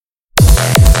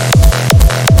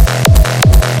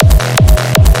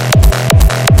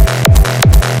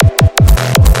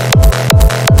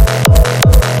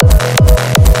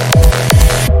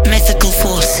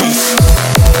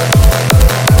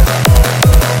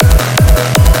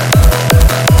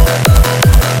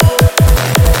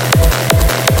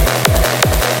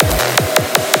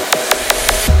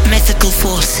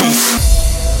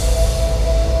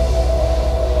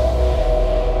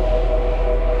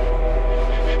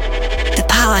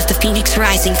as the phoenix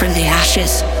rising from the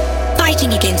ashes,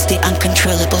 fighting against the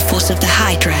uncontrollable force of the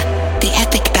Hydra. The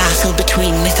epic battle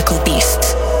between mythical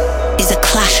beasts is a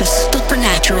clash of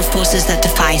supernatural forces that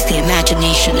defies the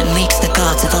imagination and makes the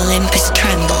gods of Olympus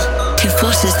tremble. Two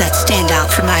forces that stand out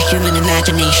from our human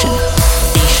imagination.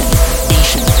 Nation,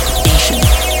 nation, nation,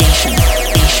 nation,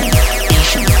 nation,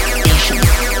 nation, nation,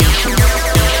 nation.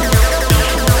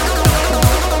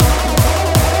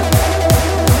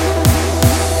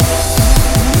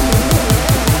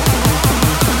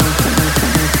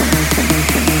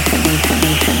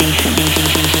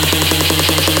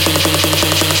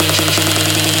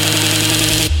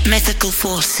 Mythical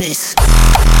forces.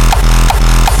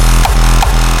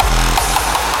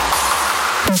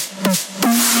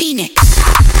 Phoenix.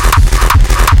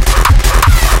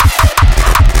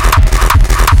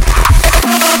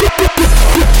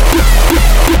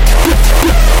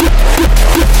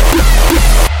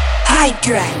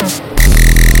 Hydra.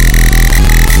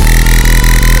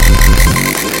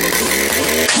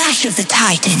 Clash of the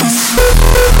Titans.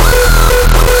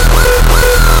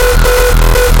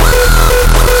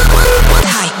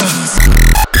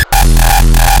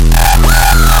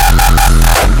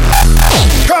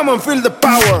 Come on, feel the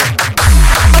power.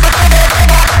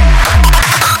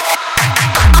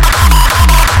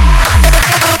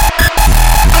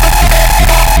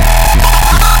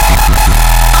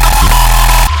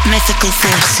 Mythical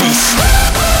forces.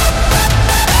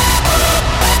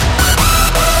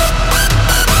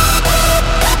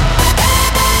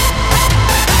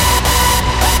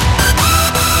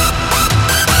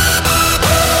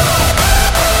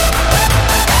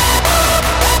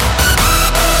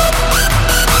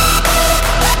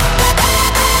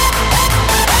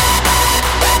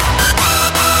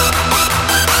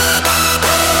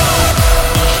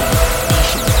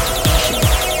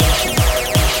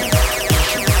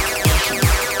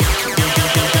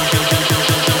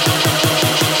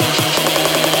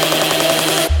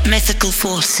 Mythical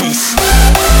forces.